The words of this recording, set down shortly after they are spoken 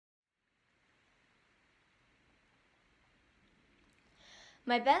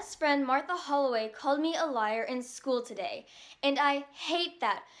My best friend Martha Holloway called me a liar in school today, and I hate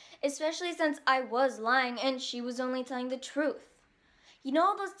that, especially since I was lying and she was only telling the truth. You know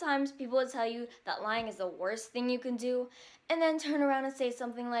all those times people would tell you that lying is the worst thing you can do, and then turn around and say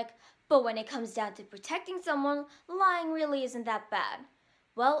something like, but when it comes down to protecting someone, lying really isn't that bad.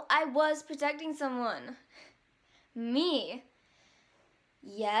 Well, I was protecting someone. Me.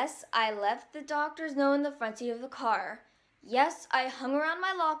 Yes, I left the doctor's note in the front seat of the car. Yes, I hung around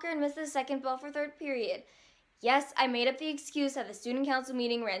my locker and missed the second bell for third period. Yes, I made up the excuse that the student council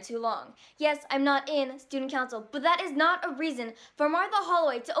meeting ran too long. Yes, I'm not in student council, but that is not a reason for Martha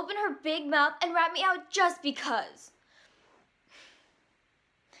Holloway to open her big mouth and rat me out just because.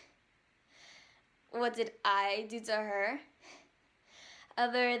 What did I do to her?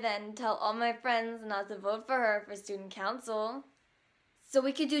 Other than tell all my friends not to vote for her for student council. So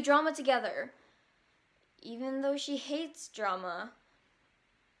we could do drama together. Even though she hates drama.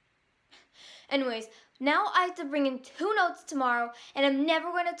 Anyways, now I have to bring in 2 notes tomorrow, and I'm never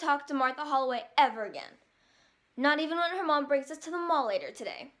going to talk to Martha Holloway ever again. Not even when her mom brings us to the mall later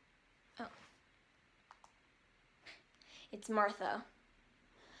today. Oh. It's Martha.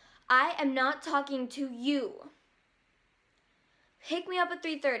 I am not talking to you. Pick me up at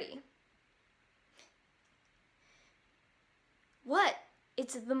 3:30. What?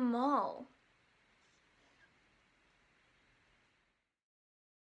 It's the mall.